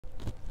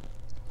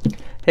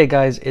Hey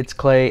guys, it's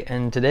Clay,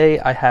 and today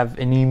I have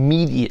an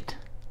immediate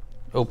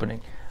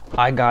opening.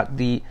 I got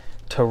the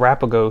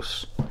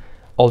Terapagos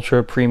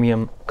Ultra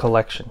Premium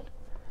Collection.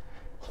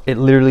 It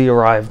literally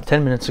arrived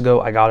 10 minutes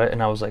ago. I got it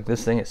and I was like,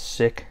 this thing is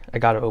sick. I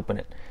gotta open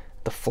it.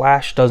 The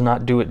flash does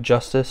not do it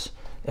justice.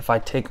 If I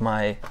take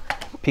my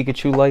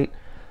Pikachu light,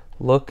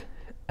 look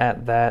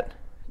at that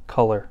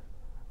color.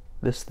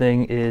 This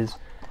thing is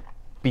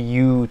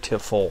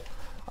beautiful.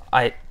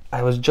 I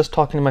was just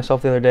talking to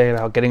myself the other day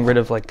about getting rid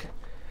of like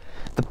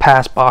the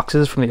past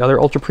boxes from the other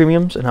Ultra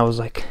Premiums, and I was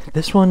like,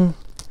 this one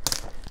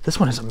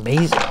is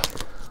amazing.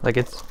 Like,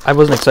 I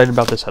wasn't excited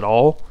about this at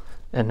all,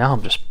 and now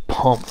I'm just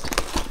pumped.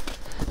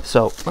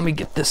 So let me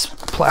get this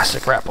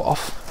plastic wrap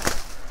off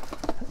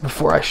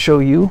before I show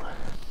you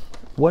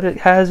what it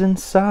has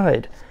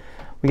inside.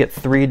 We get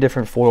 3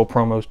 different foil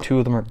promos. 2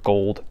 of them are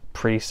gold,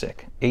 pretty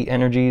sick. 8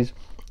 energies,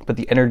 but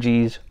the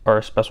energies are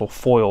a special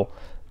foil.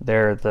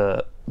 They're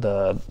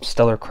the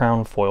Stellar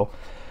Crown foil.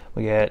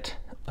 We get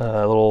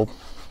a little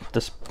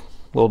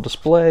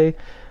display,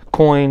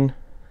 coin,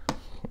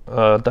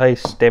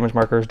 dice, damage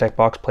markers, deck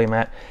box,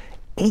 playmat.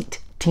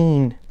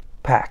 18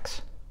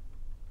 packs.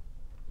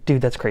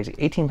 Dude, that's crazy.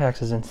 18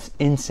 packs is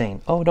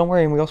insane. Oh, don't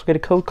worry, and we also get a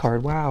code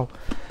card. Wow.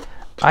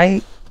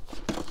 I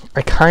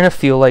kind of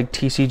feel like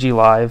TCG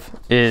Live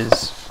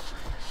is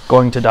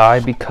going to die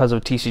because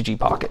of TCG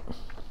Pocket.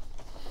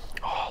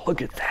 Oh, look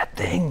at that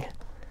thing.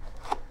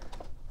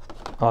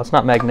 Oh, it's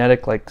not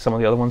magnetic like some of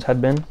the other ones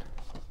had been.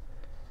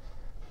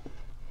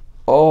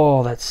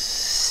 Oh, that's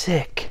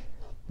sick.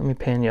 Let me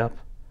pan you up.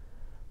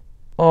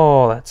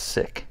 Oh, that's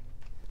sick.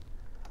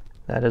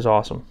 That is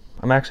awesome.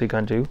 I'm actually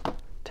going to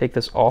take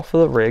this off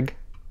of the rig.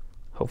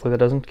 Hopefully that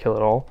doesn't kill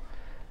it all.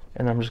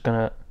 And I'm just going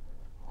to...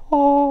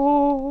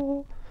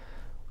 Oh!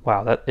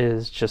 Wow, that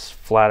is just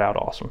flat out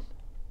awesome.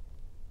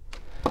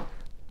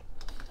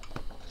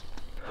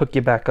 Hook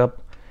you back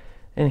up.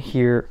 And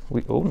here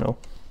we... Oh, no.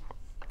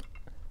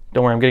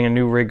 Don't worry, I'm getting a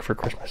new rig for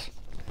Christmas.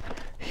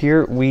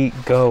 Here we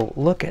go.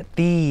 Look at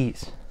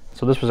these.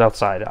 So this was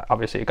outside.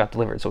 Obviously, it got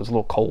delivered, so it was a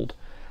little cold.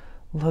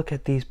 Look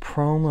at these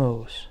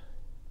promos.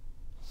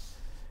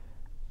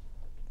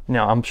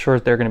 Now, I'm sure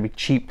they're going to be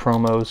cheap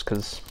promos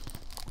because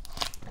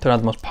they're not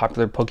the most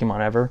popular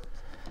Pokemon ever.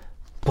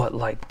 But,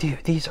 like,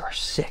 dude, these are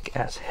sick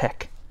as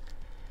heck.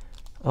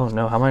 Oh,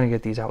 no. How am I going to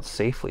get these out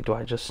safely? Do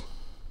I just...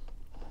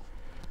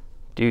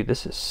 Dude,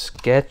 this is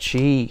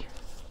sketchy.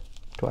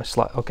 Do I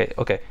slide?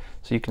 Okay.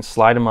 So you can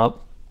slide them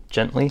up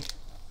gently.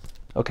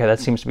 Okay, that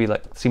seems to be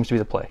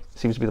the play.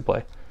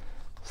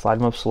 Slide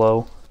them up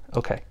slow.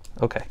 Okay.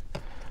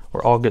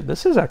 We're all good.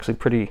 This is actually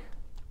pretty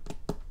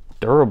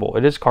durable.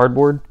 It is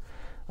cardboard.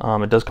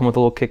 It does come with a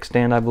little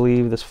kickstand, I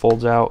believe. This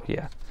folds out.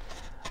 Yeah.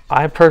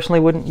 I personally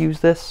wouldn't use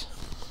this,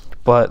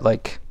 but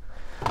like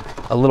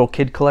a little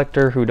kid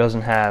collector who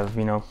doesn't have,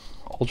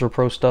 Ultra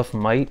Pro stuff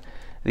might.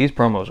 These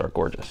promos are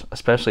gorgeous,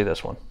 especially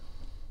this one.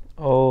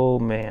 Oh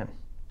man,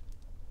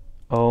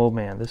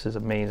 this is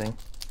amazing.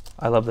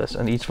 I love this,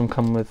 and each of them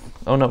come with,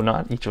 oh no,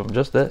 not each of them,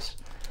 just this.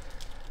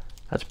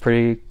 That's a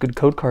pretty good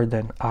code card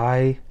then.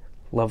 I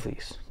love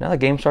these. Now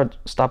that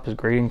GameStop is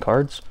grading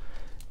cards,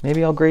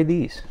 maybe I'll grade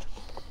these.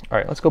 All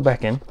right, let's go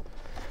back in.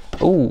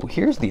 Oh,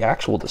 here's the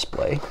actual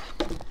display.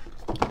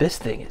 This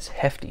thing is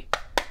hefty.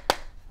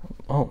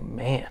 Oh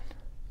man,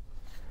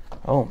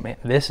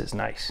 this is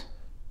nice.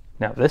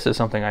 Now this is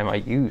something I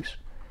might use.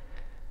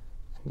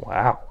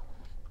 Wow.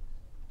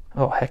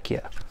 Oh, heck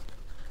yeah.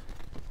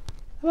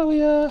 Oh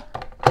yeah.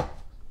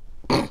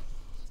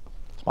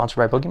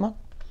 Sponsored by Pokemon?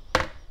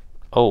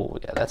 Oh,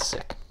 yeah, that's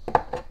sick.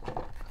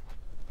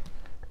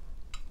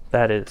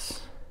 That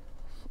is...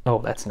 Oh,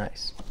 that's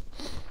nice.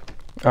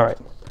 All right,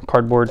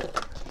 cardboard.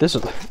 This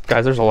is...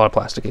 Guys, there's a lot of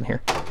plastic in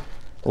here.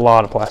 A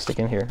lot of plastic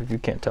in here, if you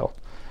can't tell.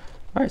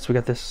 All right, so we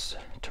got this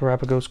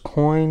Terapagos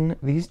coin.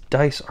 These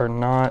dice are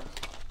not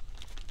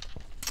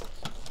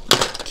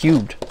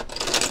cubed.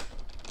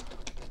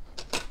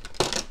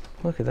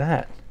 Look at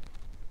that.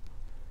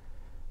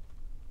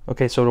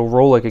 Okay, so it'll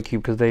roll like a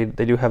cube because they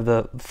do have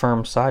the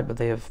firm side, but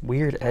they have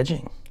weird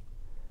edging.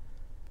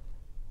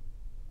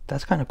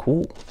 That's kind of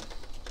cool.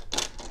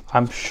 I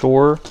am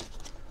sure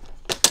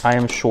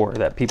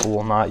that people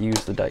will not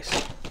use the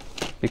dice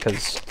because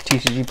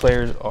TCG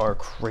players are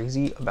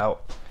crazy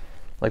about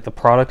like the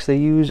products they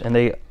use, and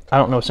I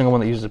don't know a single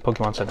one that uses the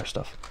Pokemon Center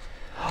stuff.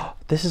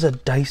 This is a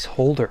dice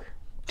holder.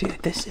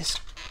 Dude, they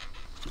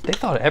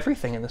thought of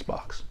everything in this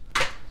box.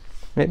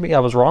 Maybe I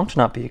was wrong to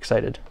not be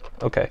excited.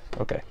 Okay.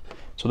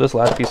 So this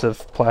last piece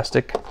of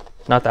plastic,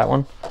 not that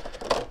one.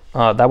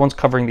 That one's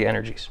covering the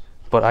energies.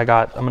 But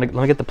let me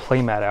get the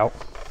playmat out.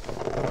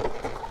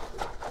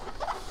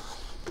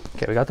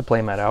 Okay, we got the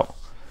playmat out.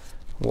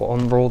 We'll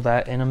unroll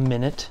that in a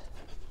minute.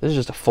 This is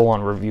just a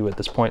full-on review at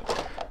this point.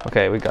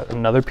 Okay, we got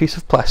another piece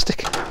of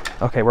plastic.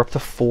 Okay, we're up to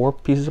 4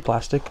 pieces of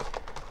plastic.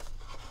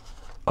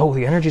 Oh,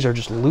 the energies are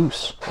just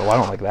loose. Oh, I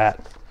don't like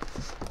that.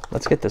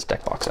 Let's get this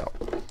deck box out.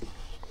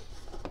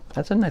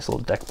 That's a nice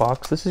little deck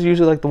box. This is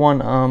usually like the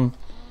one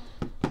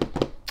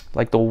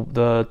Like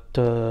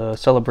the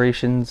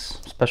Celebrations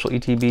Special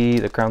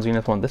ETB, the Crown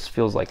Zenith one, this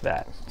feels like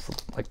that. It's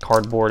like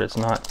cardboard. It's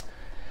not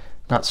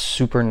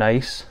super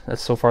nice.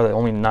 That's so far the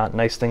only not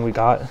nice thing we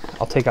got.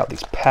 I'll take out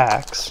these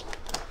packs,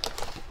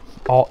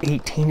 all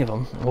 18 of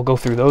them. We'll go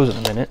through those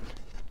in a minute.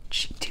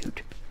 Gee,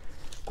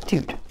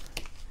 dude,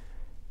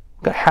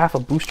 got half a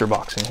booster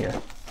box in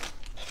here.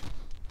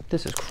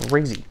 This is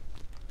crazy.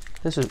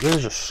 There's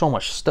just so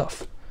much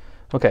stuff.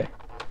 Okay,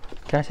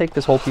 can I take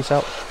this whole piece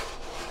out?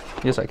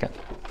 Yes, I can.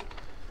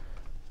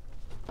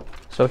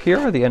 So here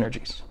are the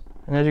energies,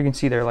 and as you can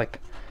see, they're like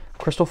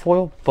crystal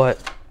foil, but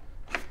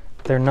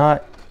they're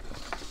not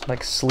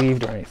like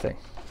sleeved or anything.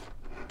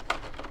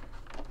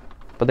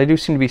 But they do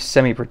seem to be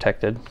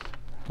semi-protected.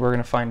 We're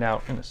gonna find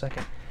out in a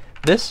second.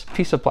 This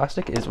piece of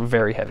plastic is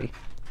very heavy,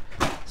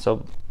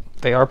 so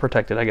they are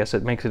protected. I guess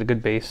it makes it a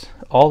good base.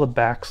 All the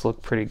backs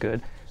look pretty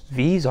good.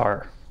 These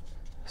are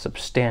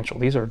substantial.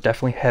 These are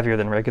definitely heavier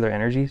than regular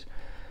energies,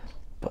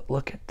 but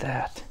look at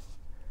that.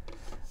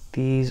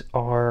 These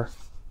are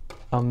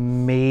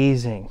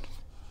amazing.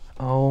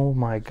 Oh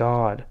my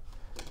god.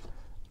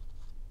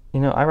 You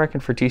know, I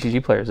reckon for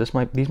TCG players, these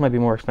might be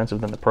more expensive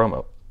than the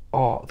promo.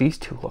 Oh, these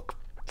two look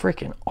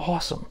freaking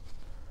awesome.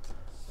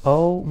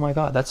 Oh my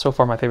god, that's so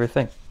far my favorite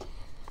thing.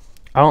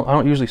 I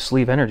don't usually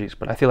sleeve energies,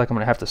 but I feel like I'm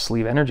gonna have to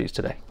sleeve energies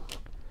today.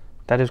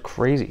 That is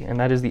crazy, and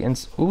that is the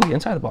inside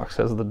of the box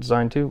has the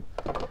design too.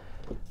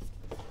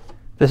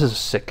 This is a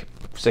sick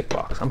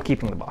box. I'm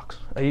keeping the box.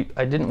 I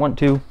didn't want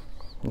to.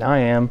 Now I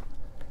am.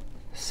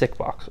 Sick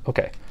box.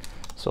 Okay,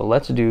 so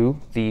let's do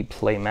the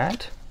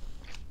playmat,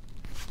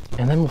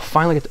 and then we'll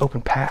finally get to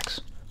open packs.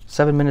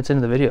 7 minutes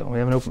into the video, we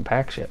haven't opened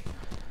packs yet.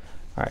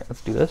 All right,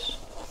 let's do this.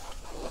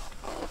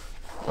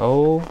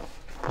 Oh,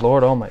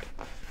 Lord Almighty!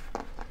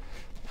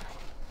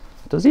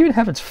 Does it even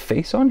have its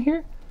face on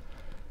here?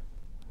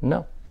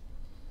 No.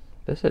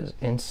 This is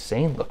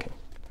insane looking.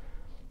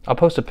 I'll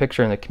post a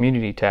picture in the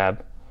community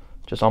tab,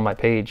 just on my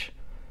page.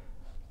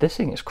 This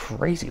thing is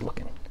crazy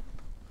looking.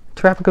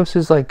 Terapagos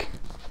is like,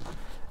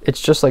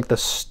 it's just like the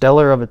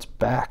stellar of its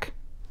back.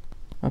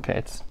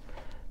 Okay,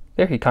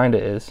 there he kind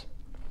of is.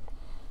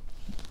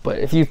 But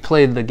if you've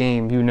played the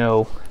game, you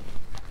know,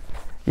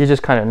 you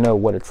just kind of know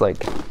what it's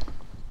like,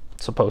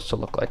 supposed to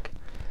look like.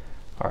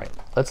 All right,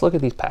 let's look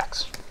at these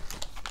packs.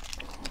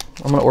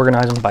 I'm gonna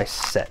organize them by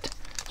set.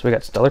 So we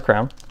got Stellar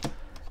Crown,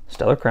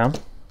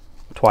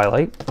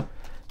 Twilight,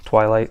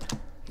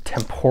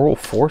 Temporal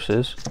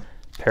Forces,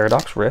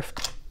 Paradox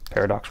Rift,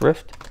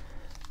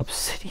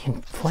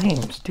 Obsidian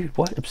Flames. Dude,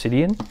 what?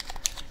 Obsidian?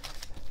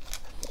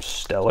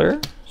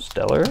 Stellar,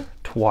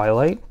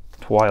 Twilight,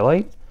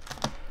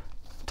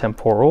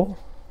 Temporal,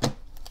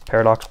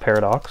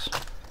 Paradox,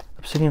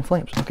 Obsidian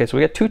Flames. Okay, so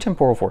we got 2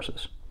 Temporal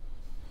Forces.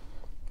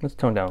 Let's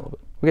tone down a little bit.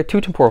 We get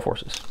 2 Temporal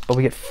Forces, but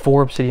we get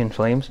 4 Obsidian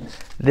Flames.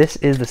 This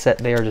is the set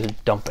they are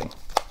just dumping.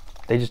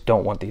 They just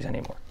don't want these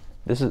anymore.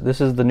 This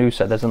is the new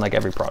set that's in like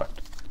every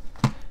product.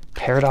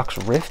 Paradox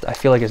Rift, I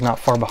feel like is not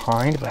far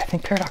behind, but I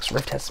think Paradox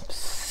Rift has some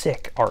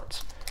sick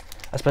arts.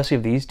 Especially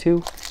of these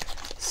two,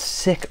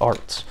 sick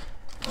arts.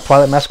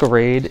 Twilight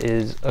Masquerade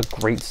is a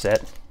great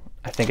set.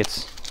 I think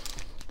it's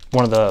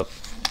one of the,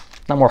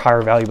 not more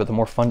higher value, but the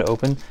more fun to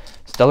open.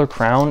 Stellar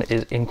Crown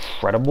is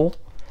incredible.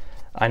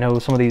 I know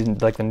some of these,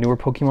 like the newer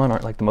Pokemon,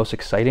 aren't like the most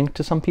exciting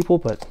to some people,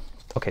 but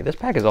okay, this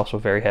pack is also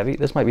very heavy.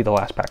 This might be the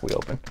last pack we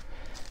open,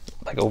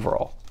 like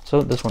overall.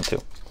 So this one too.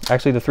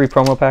 Actually, the 3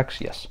 promo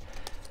packs, yes.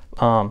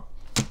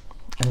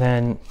 And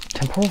then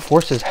Temporal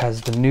Forces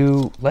has the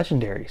new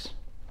legendaries,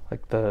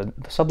 like the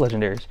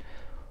sub-legendaries.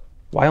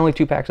 Why only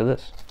 2 packs of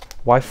this?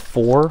 Why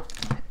 4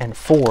 and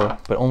 4,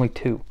 but only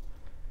 2?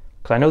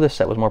 Because I know this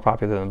set was more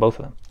popular than both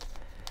of them.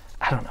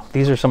 I don't know.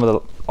 These are some of the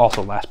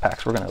also last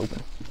packs we're going to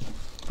open.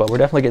 But we're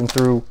definitely getting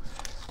through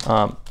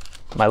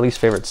my least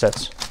favorite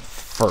sets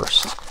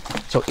first.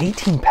 So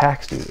 18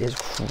 packs, dude, is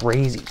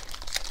crazy.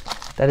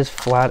 That is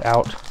flat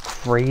out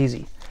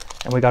crazy.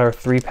 And we got our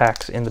 3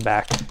 packs in the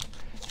back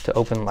to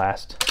open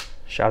last.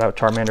 Shout out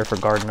Charmander for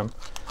guarding them.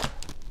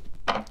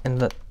 And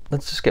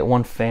let's just get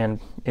one fan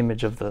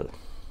image of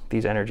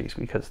these energies,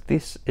 because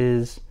this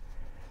is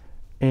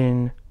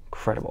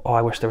incredible. Oh,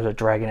 I wish there was a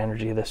dragon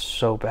energy of this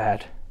so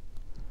bad.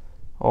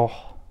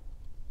 Oh,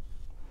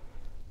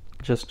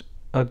 just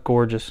a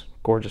gorgeous,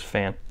 gorgeous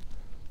fan.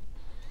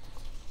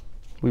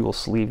 We will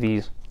sleeve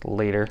these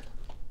later.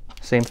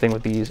 Same thing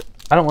with these.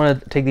 I don't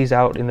want to take these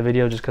out in the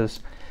video just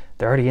because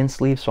they're already in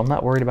sleeves, so I'm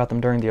not worried about them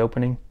during the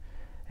opening,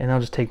 and they'll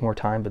just take more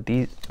time. But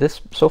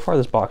so far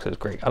this box is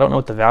great. I don't know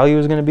what the value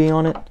is going to be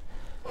on it,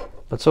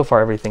 but so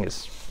far everything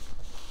is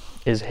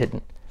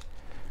hidden.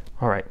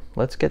 All right,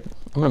 I'm going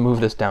to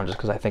move this down just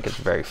because I think it's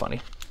very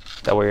funny.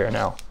 That way we are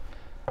now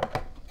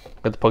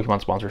got the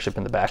Pokemon sponsorship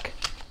in the back.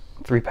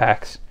 3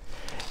 packs.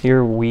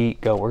 Here we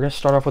go. We're going to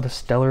start off with a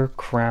Stellar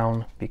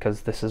Crown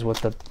because this is what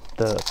the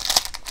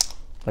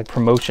like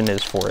promotion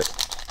is for it.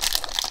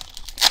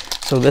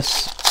 So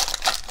this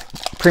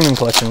premium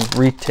collection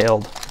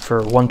retailed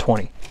for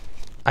 $120.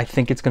 I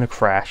think it's going to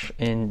crash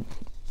in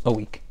a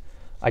week.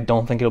 I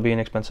don't think it'll be an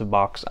expensive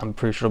box. I'm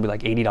pretty sure it'll be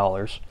like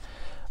 $80.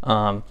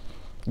 You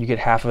get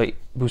half of a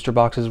booster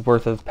box's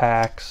worth of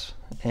packs,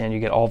 and you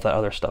get all that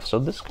other stuff. So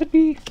this could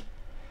be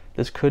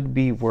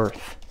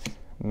worth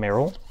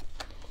Meryl,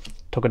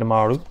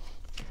 Togedemaru,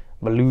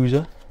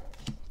 Veluza,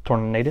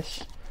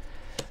 Tornadus,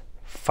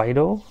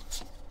 Fido,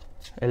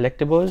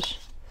 Electabuzz,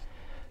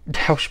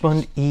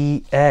 Tauschbund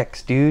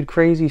EX, dude.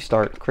 Crazy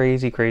start.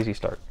 Crazy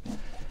start.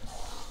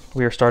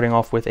 We are starting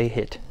off with a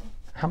hit.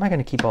 How am I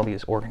going to keep all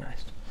these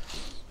organized?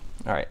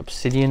 All right,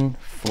 Obsidian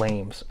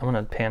Flames. I'm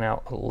going to pan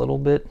out a little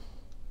bit.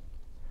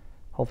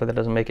 Hopefully that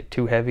doesn't make it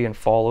too heavy and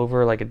fall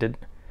over like it did.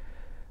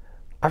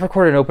 I've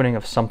recorded an opening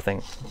of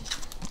something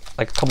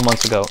like a couple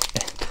months ago.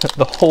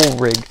 The whole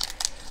rig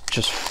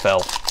just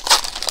fell,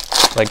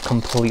 like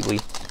completely.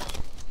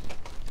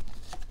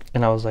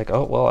 And I was like,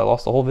 oh, well, I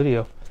lost the whole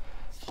video.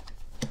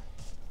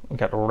 We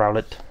got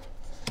Rowlet,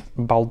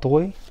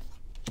 Baltoy,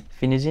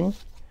 Finizen,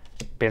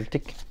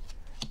 Bertic,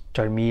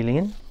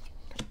 Charmeleon,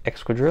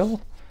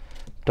 Excadrill,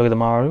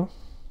 Togedemaru.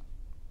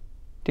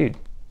 Dude,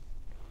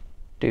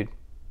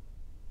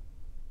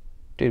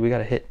 we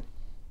got a hit.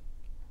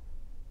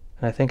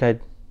 And I think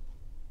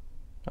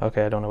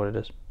okay, I don't know what it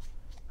is.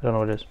 But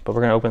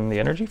we're going to open the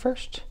energy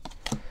first.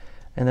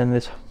 And then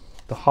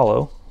the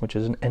holo, which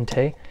is an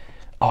Entei.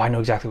 Oh, I know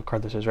exactly what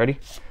card this is. Ready?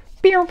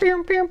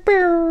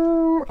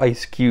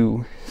 Ice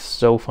Cube.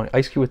 So funny.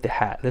 Ice Cube with the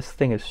hat. This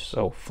thing is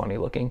so funny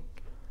looking.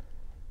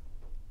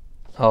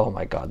 Oh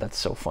my god, that's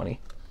so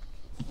funny.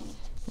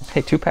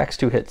 Hey, 2 packs,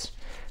 2 hits.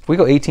 If we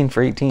go 18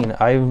 for 18,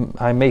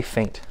 I may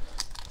faint.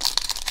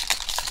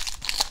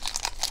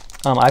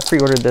 I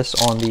pre-ordered this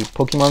on the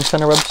Pokemon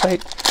Center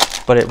website,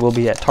 but it will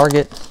be at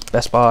Target,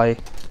 Best Buy,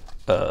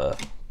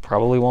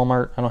 probably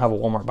Walmart. I don't have a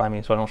Walmart by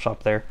me, so I don't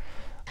shop there.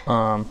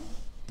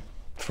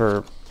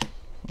 For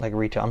like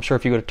retail, I'm sure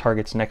if you go to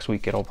Target's next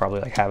week, it'll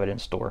probably like have it in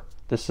store.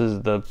 This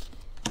is the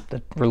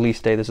release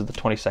day. This is the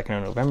 22nd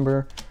of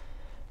November.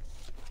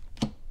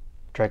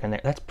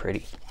 Dragonair, that's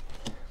pretty.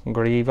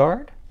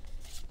 Greavard,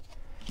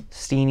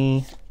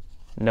 Steenie,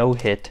 no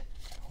hit.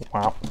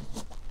 Wow.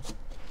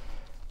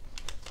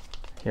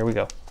 Here we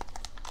go.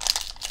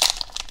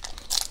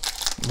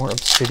 More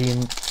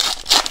Obsidian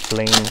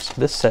Flames.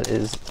 This set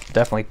is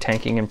definitely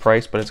tanking in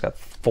price, but it's got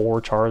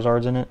 4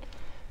 Charizards in it,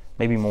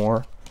 maybe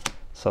more.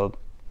 So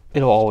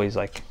it'll always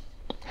like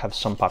have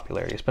some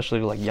popularity, especially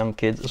to like young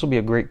kids. This will be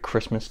a great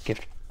Christmas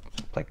gift,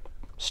 like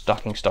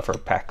stocking stuffer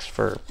packs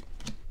for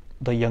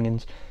the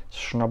youngins.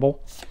 Snubble,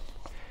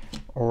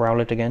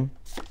 Rowlet again.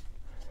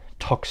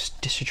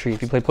 Toxicity.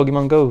 If you play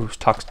Pokemon Go,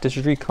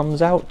 Toxicity comes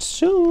out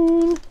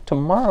soon.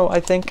 Tomorrow, I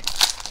think.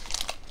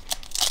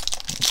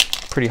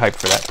 Pretty hyped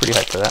for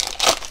that.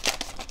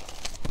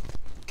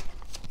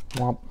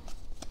 Womp.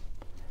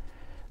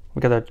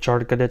 We got a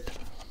Charcadet,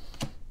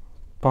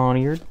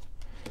 Bonniard,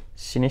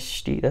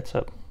 Sinisty. That's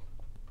a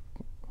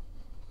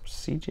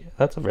CG.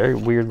 That's a very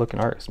weird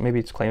looking art. Maybe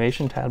it's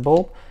Claymation,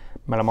 Tadpole,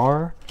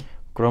 Malamar,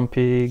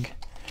 Grumpig,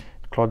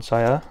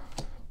 Clodsire,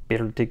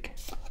 Bertic,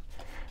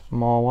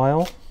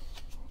 Mawile,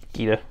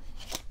 Gita.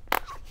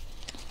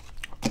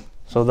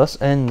 So thus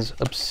ends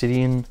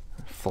Obsidian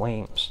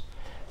Flames.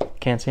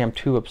 Can't say I'm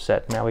too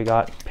upset. Now we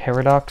got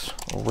Paradox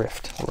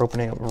Rift. We're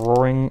opening up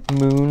Roaring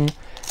Moon.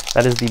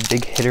 That is the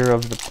big hitter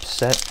of the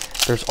set.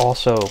 There's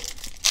also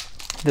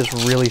this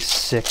really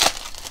sick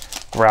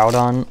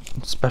Groudon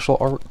special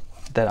art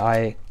that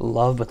I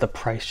love, but the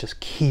price just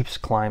keeps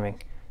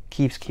climbing.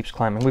 Keeps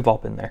climbing. We've all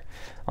been there.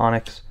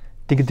 Onyx,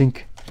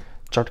 Dingadink,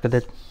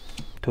 Charcadet,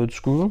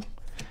 Toadscrew,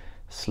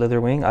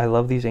 Slitherwing. I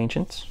love these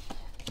ancients.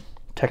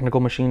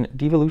 Technical Machine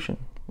Devolution.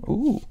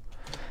 Ooh.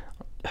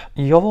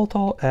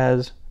 Yveltal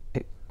as...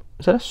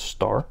 Is that a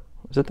star?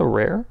 Is it the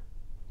rare?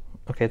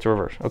 Okay, it's a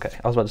reverse. Okay,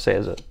 I was about to say,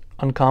 as an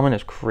uncommon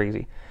is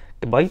crazy.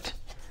 Bite,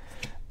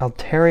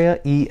 Altaria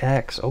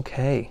EX.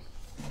 Okay.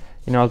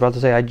 You know, I was about to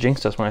say I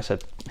jinxed us when I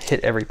said hit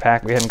every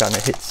pack. We haven't gotten a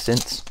hit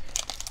since.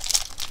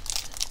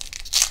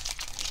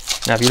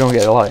 Now, if you don't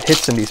get a lot of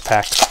hits in these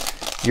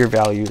packs, your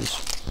value's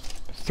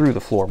through the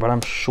floor. But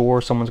I'm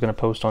sure someone's going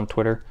to post on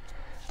Twitter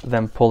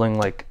them pulling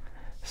like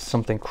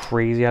something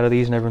crazy out of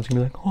these, and everyone's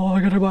going to be like, oh,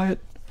 I got to buy it.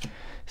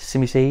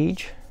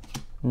 Simisage,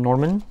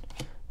 Norman,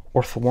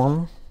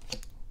 Orthworm,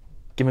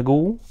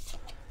 Gimmighoul,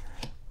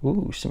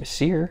 ooh,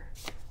 Simisear,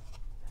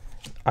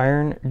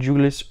 Iron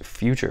Julius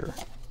Future,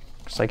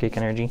 Psychic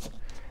Energy.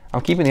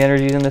 I'm keeping the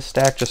energies in this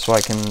stack just so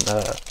I can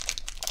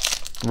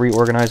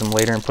reorganize them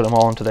later and put them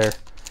all into their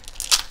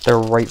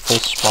rightful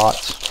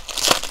spots.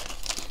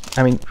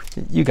 I mean,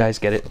 you guys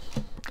get it.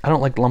 I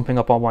don't like lumping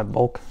up all my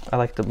bulk. I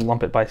like to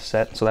lump it by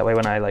set, so that way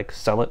when I like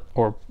sell it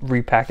or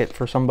repack it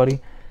for somebody,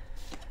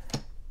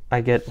 I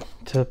get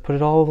to put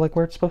it all like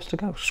where it's supposed to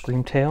go.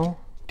 Screamtail,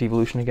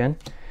 Devolution again,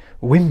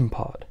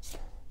 Wimpod,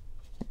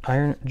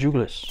 Iron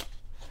Julius,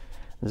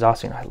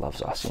 Zacian. I love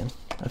Zacian.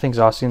 I think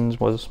Zacian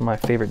was my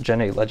favorite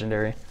Gen 8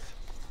 legendary.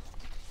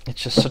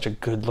 It's just such a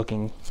good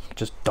looking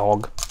just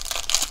dog.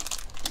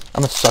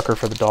 I'm a sucker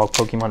for the dog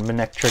Pokemon.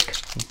 Manectric,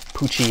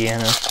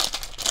 Poochyena,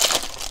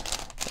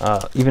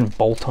 even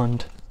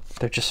Boltund.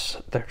 They're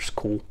just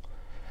cool.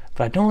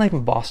 But I don't like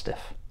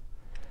Bostiff.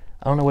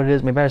 I don't know what it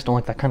is. Maybe I just don't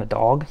like that kind of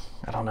dog.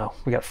 I don't know.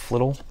 We got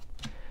Flittle,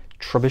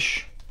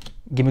 Trubbish,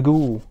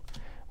 Gimmighoul,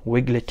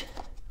 Wiglet,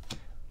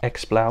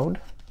 Exploud,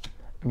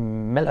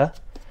 Mela,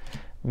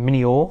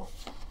 Miniole,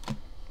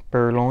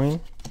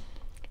 Burloin,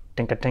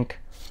 Tinkatink.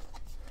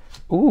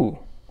 Ooh,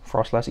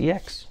 Frostlass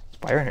EX,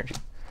 Fire Energy.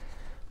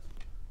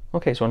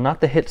 Okay, so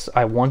not the hits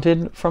I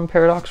wanted from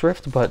Paradox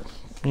Rift, but,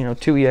 you know,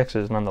 2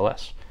 EXs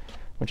nonetheless,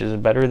 which is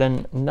better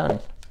than none.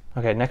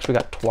 Okay, next we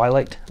got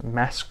Twilight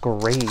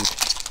Masquerade.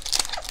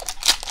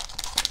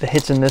 The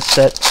hits in this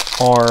set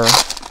are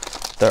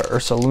the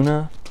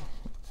Ursaluna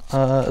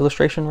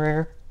illustration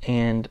rare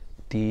and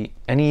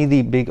any of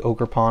the big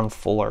Ogerpon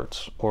full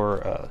arts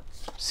or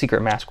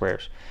secret mask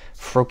rares.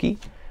 Froakie,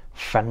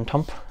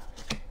 Phantump,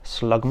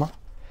 Slugma,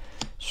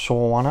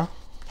 Swanna,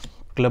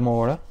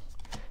 Glamora,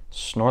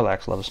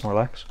 Snorlax, love a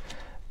Snorlax,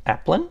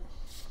 Applin,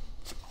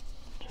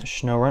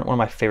 Snorunt. One of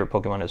my favorite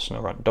Pokemon is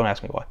Snorunt. Don't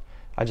ask me why.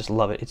 I just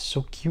love it. It's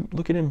so cute.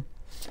 Look at him.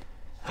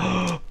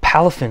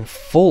 Palafin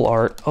full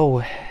art. Oh,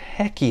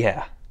 heck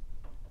yeah.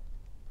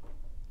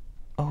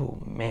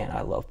 Oh, man,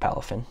 I love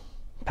Palafin.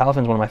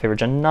 Palafin's one of my favorite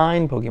Gen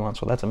 9 Pokemon,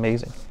 so that's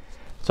amazing.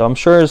 So I'm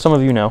sure, as some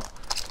of you know,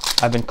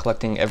 I've been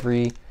collecting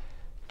every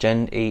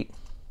Gen 8,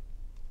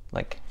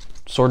 like,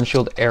 Sword and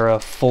Shield era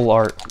full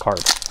art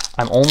card.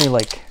 I'm only,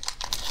 like,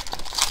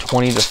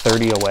 20 to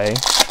 30 away.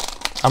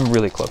 I'm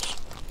really close.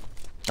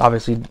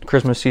 Obviously,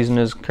 Christmas season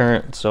is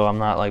current, so I'm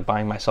not, like,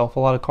 buying myself a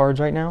lot of cards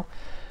right now.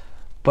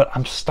 But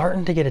I'm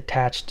starting to get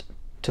attached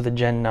to the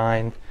Gen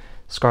 9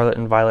 Scarlet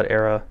and Violet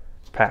era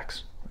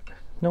packs.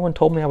 No one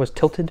told me I was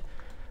tilted.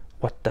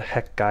 What the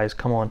heck, guys?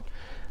 Come on.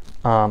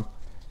 And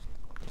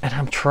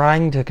I'm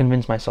trying to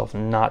convince myself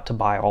not to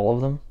buy all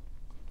of them.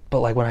 But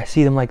like when I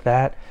see them like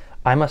that,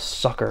 I'm a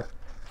sucker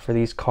for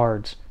these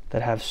cards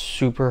that have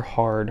super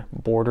hard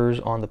borders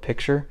on the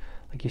picture.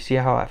 Like you see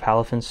how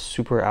Palafin's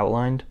super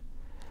outlined?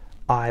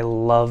 I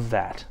love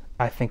that.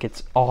 I think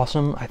it's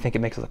awesome. I think it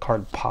makes the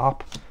card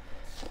pop.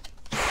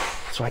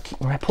 So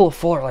when I pull a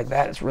full art like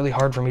that, it's really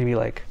hard for me to be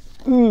like,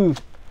 ooh,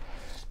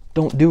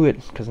 don't do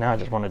it. Because now I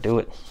just want to do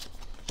it.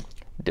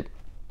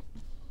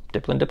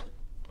 Diplin.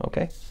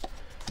 Okay.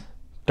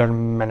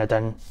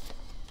 Darmanitan.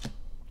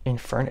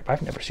 Infernape.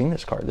 I've never seen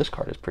this card. This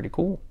card is pretty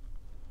cool.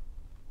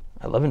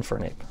 I love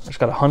Infernape. I just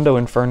got a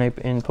hundo Infernape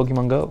in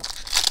Pokemon Go.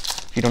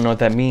 If you don't know what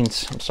that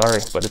means, I'm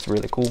sorry, but it's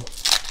really cool.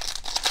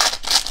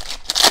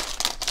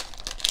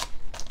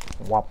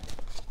 Wop.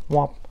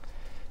 Wop.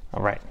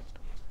 Alright.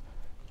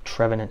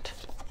 Trevenant.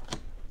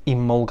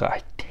 Emolga.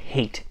 I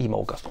hate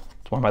Emolga.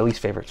 It's one of my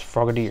least favorites.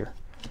 Frogadier.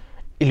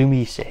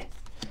 Illumise.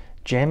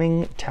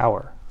 Jamming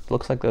Tower.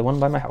 Looks like the one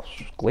by my house.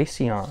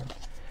 Glaceon.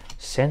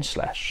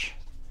 Sandslash.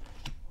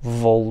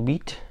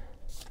 Volbeat.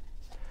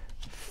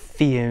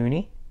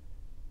 Fione.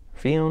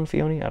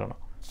 Fione? I don't know.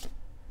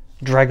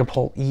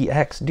 Dragapult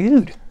EX.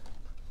 Dude,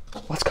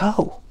 let's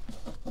go.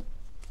 You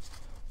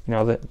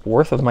know, the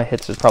worth of my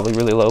hits is probably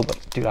really low, but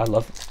dude, I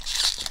love it.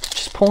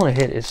 Just pulling a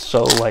hit is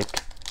so,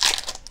 like,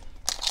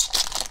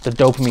 the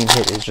dopamine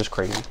hit is just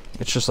crazy.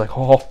 It's just like,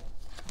 oh,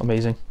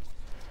 amazing.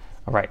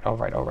 All right.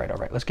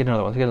 Let's get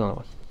another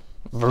one.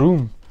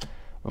 Vroom.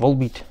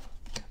 Volbeat.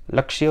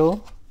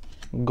 Luxio.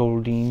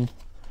 Goldeen.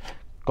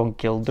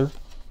 Gonkilder.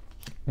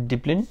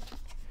 Diplin.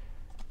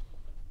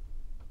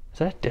 Is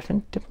that a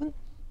different Diplin?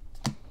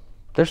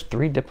 There's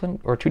 3 Diplin,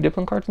 or 2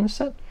 Diplin cards in this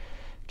set.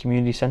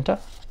 Community Center.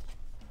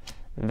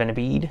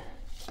 Venipede.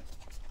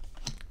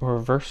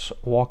 Reverse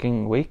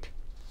Walking Wake.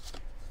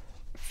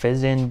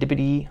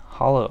 Fezandipity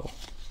Hollow.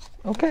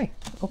 Okay.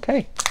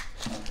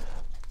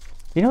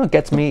 You know what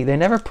gets me? They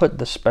never put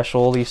the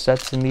specialty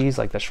sets in these,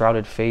 like the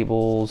Shrouded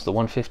Fables, the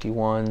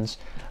 151s.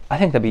 I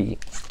think that'd be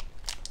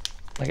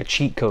like a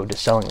cheat code to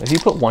selling them. If you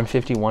put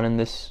 151 in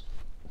this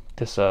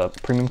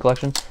premium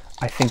collection,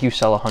 I think you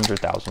sell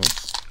 100,000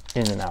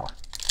 in an hour.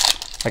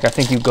 Like, I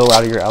think you go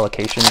out of your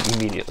allocation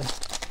immediately.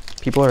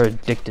 People are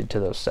addicted to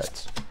those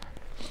sets.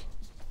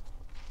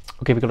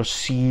 Okay, we got a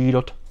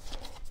Seedot.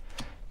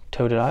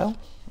 Totodile.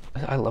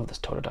 I love this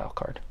Totodile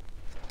card.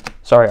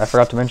 Sorry, I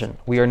forgot to mention,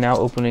 we are now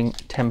opening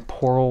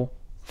Temporal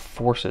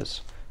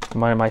Forces.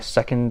 My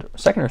second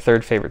or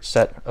third favorite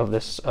set of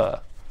this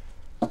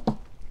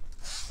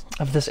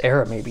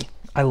era, maybe.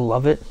 I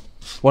love it.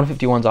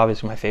 151 is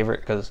obviously my favorite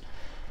because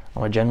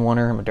I'm a Gen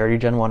 1er. I'm a dirty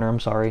Gen 1er. I'm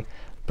sorry.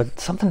 But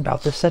something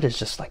about this set is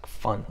just like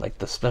fun. Like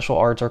the special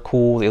arts are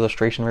cool. The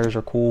illustration rares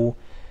are cool.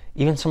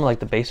 Even some of like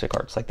the basic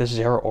arts, like this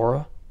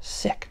Zeraora,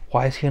 sick.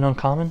 Why is he an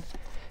uncommon?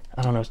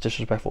 I don't know. It's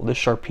disrespectful. This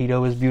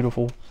Sharpedo is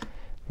beautiful.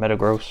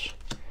 Metagross.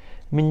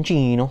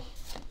 Mingino.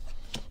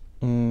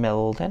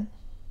 Meltan.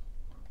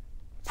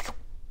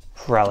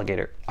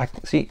 Feraligatr.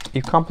 See,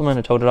 you compliment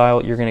a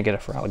Totodile, you're gonna get a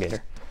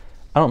Feraligatr.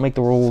 I don't make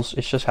the rules.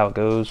 It's just how it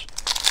goes.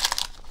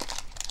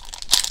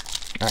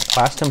 All right,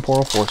 last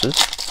Temporal Forces.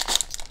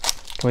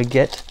 Can we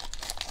get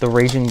the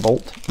Raging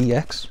Bolt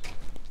EX?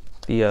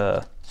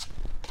 The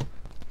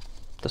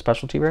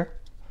specialty rare?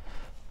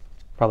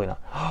 Probably not.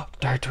 Oh,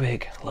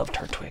 Turtwig. Love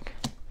Turtwig.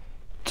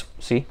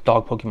 See?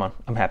 Dog Pokemon.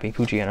 I'm happy.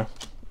 Poochyena.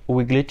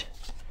 Wiglet.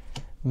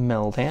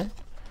 Meltan.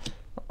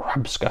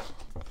 Rabska.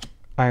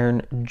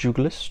 Iron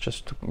Jugulus,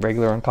 just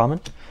regular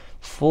uncommon.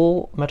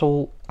 Full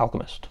Metal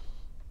Alchemist.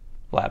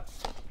 Lab.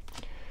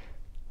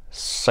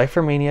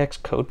 Cipher Maniacs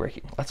Code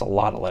Breaking. That's a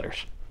lot of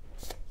letters.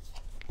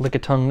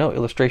 Lickitung, no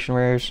illustration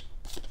rares.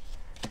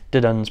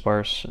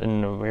 Dunsparce,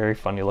 and a very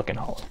funny looking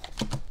holo.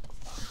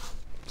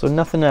 So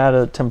nothing out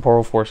of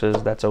Temporal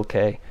Forces, that's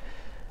okay.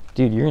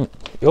 Dude, you're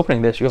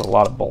opening this, you have a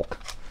lot of bulk.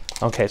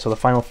 Okay, so the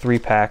final 3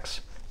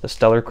 packs, the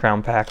Stellar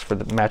Crown packs for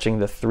the matching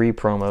the 3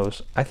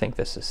 promos. I think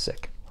this is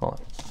sick. Hold on.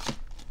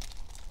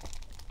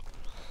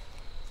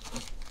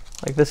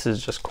 Like, this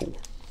is just cool.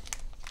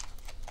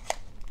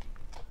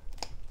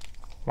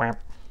 Wow.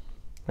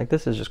 Like,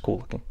 this is just cool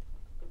looking.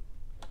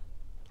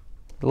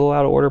 A little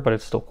out of order, but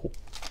it's still cool.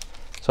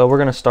 So we're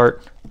gonna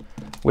start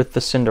with the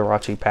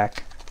Cinderace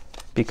pack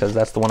because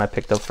that's the one I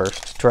picked up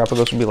first.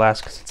 Terapagos will be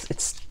last because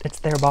it's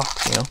their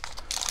box, you know.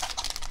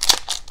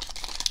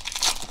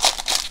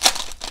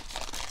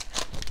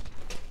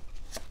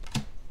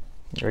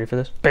 You ready for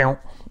this? Bam!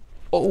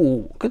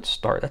 Oh, good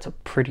start. That's a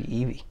pretty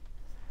Eevee.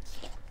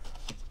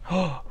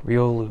 Oh,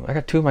 Riolu. I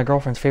got 2 of my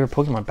girlfriend's favorite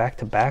Pokemon back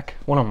to back.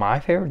 One of my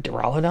favorite,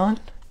 Duraludon.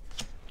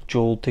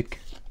 Joltik.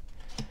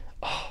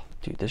 Oh,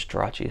 dude, this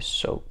Jirachi is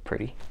so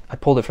pretty. I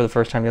pulled it for the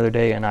first time the other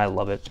day and I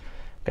love it.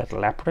 We got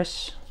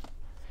Lapras.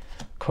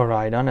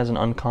 Koraidon as an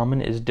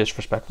uncommon is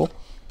disrespectful.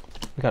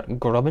 We got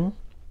Grubbin.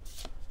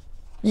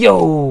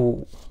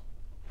 Yo!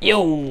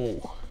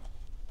 Yo!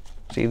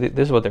 See,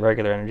 this is what the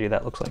regular energy of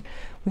that looks like.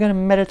 We got a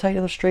Meditite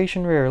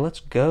illustration rare.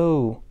 Let's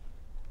go.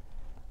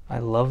 I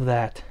love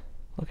that.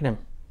 Look at him.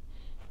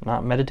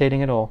 Not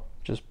meditating at all.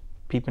 Just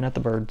peeping at the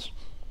birds.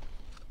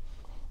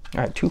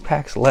 All right, 2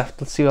 packs left.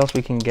 Let's see what else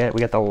we can get.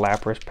 We got the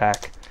Lapras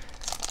pack.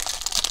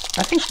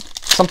 I think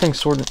something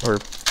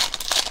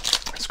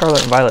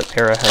Scarlet and Violet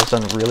Para has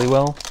done really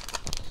well.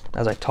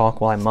 As I talk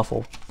while I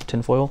muffle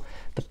tinfoil,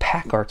 the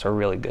pack arts are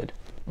really good.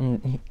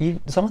 And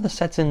some of the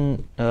sets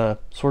in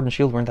Sword and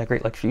Shield weren't that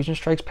great. Like Fusion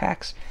Strikes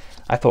packs,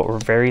 I thought were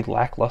very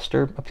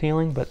lackluster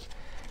appealing, but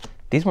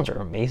these ones are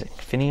amazing.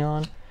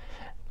 Finneon,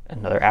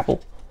 another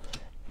apple.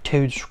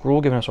 Toad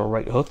Scroll giving us a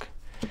right hook.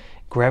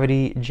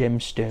 Gravity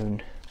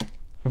Gemstone.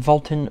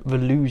 Volton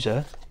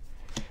Veluza.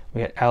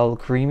 We got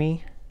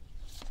Alcremie.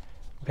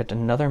 We got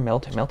another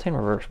Meltan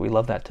Reverse. We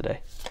love that today.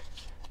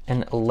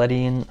 And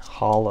Ledian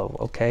Hollow.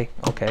 Okay.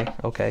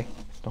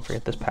 Don't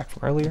forget this pack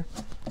from earlier.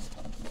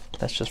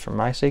 That's just for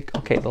my sake.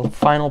 Okay, the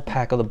final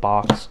pack of the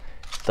box.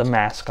 The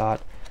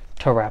mascot.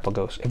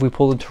 Terapagos. If we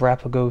pull the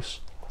Terapagos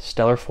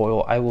Stellar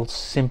Foil, I will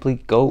simply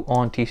go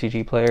on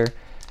TCG Player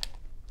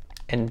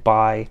and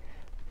buy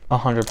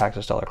 100 packs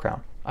of Stellar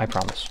Crown. I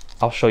promise.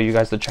 I'll show you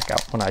guys the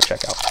checkout when I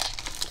check out.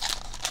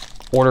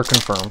 Order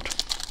confirmed.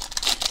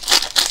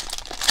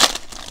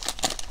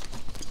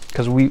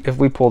 Because if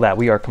we pull that,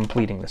 we are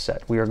completing the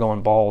set. We are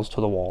going balls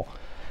to the wall.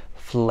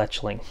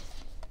 Fletchling.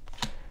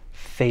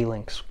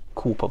 Phalanx,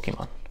 cool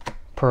Pokemon.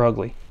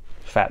 Purugly,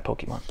 fat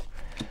Pokemon.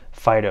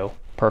 Fido,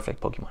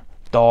 perfect Pokemon.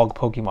 Dog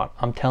Pokemon,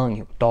 I'm telling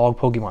you, dog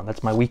Pokemon,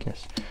 that's my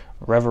weakness.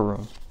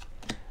 Reverum.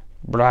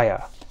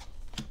 Braya.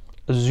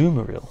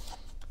 Azumarill.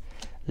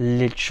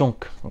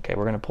 Lechonk. Okay,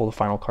 we're going to pull the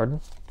final card,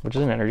 which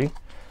is an energy.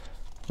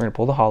 We're going to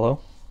pull the holo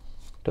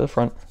to the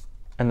front,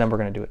 and then we're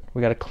going to do it.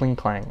 We got a Kling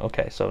Clang.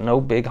 Okay, so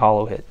no big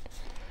holo hit.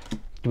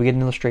 Do we get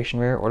an illustration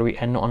rare, or do we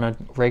end on a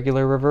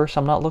regular reverse?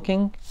 I'm not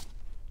looking.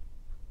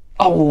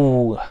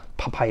 Oh,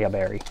 Papaya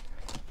Berry.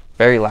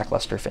 Very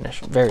lackluster finish.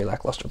 Very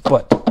lackluster.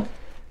 But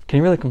can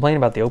you really complain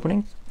about the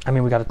opening? I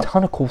mean, we got a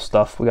ton of cool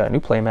stuff. We got a new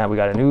playmat. We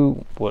got a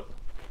new,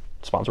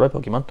 sponsored by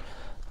Pokemon.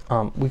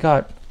 We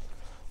got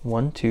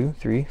 1, 2,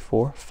 3,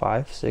 4,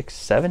 5, 6,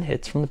 7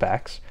 hits from the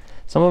backs.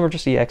 Some of them are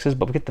just EXs,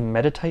 but we get the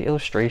Meditite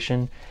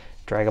illustration,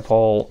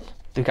 Dragapult.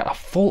 We got a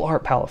full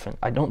art Palafin.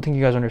 I don't think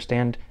you guys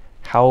understand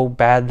how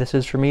bad this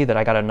is for me that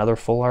I got another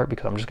full art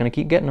because I'm just going to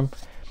keep getting them.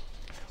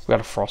 We got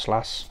a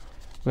Frostlass.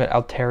 We got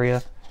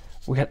Altaria.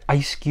 We got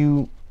Ice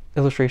Cube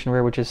illustration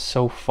rare, which is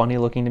so funny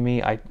looking to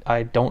me.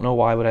 I don't know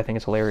why, but I think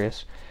it's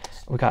hilarious.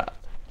 We got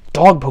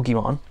dog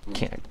Pokemon.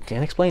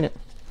 Can't explain it.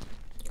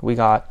 We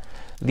got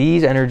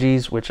these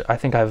energies, which I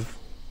think I've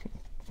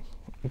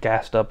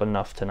gassed up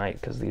enough tonight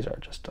because these are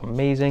just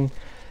amazing.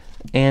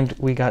 And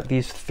we got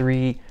these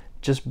 3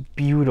 just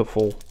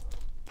beautiful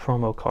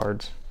promo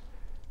cards.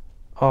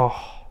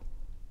 Oh,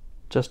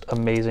 just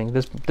amazing.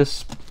 This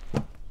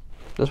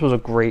was a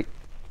great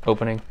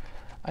opening.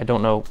 I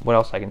don't know what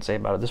else I can say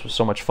about it. This was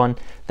so much fun.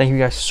 Thank you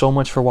guys so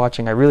much for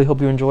watching. I really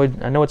hope you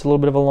enjoyed. I know it's a little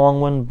bit of a long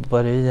one,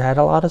 but it had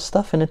a lot of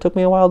stuff and it took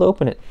me a while to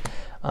open it.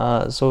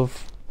 I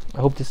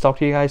hope to talk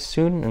to you guys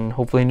soon, and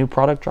hopefully a new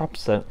product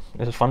drops that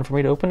is fun for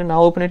me to open, and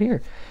I'll open it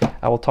here.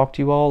 I will talk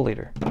to you all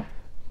later.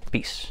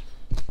 Peace.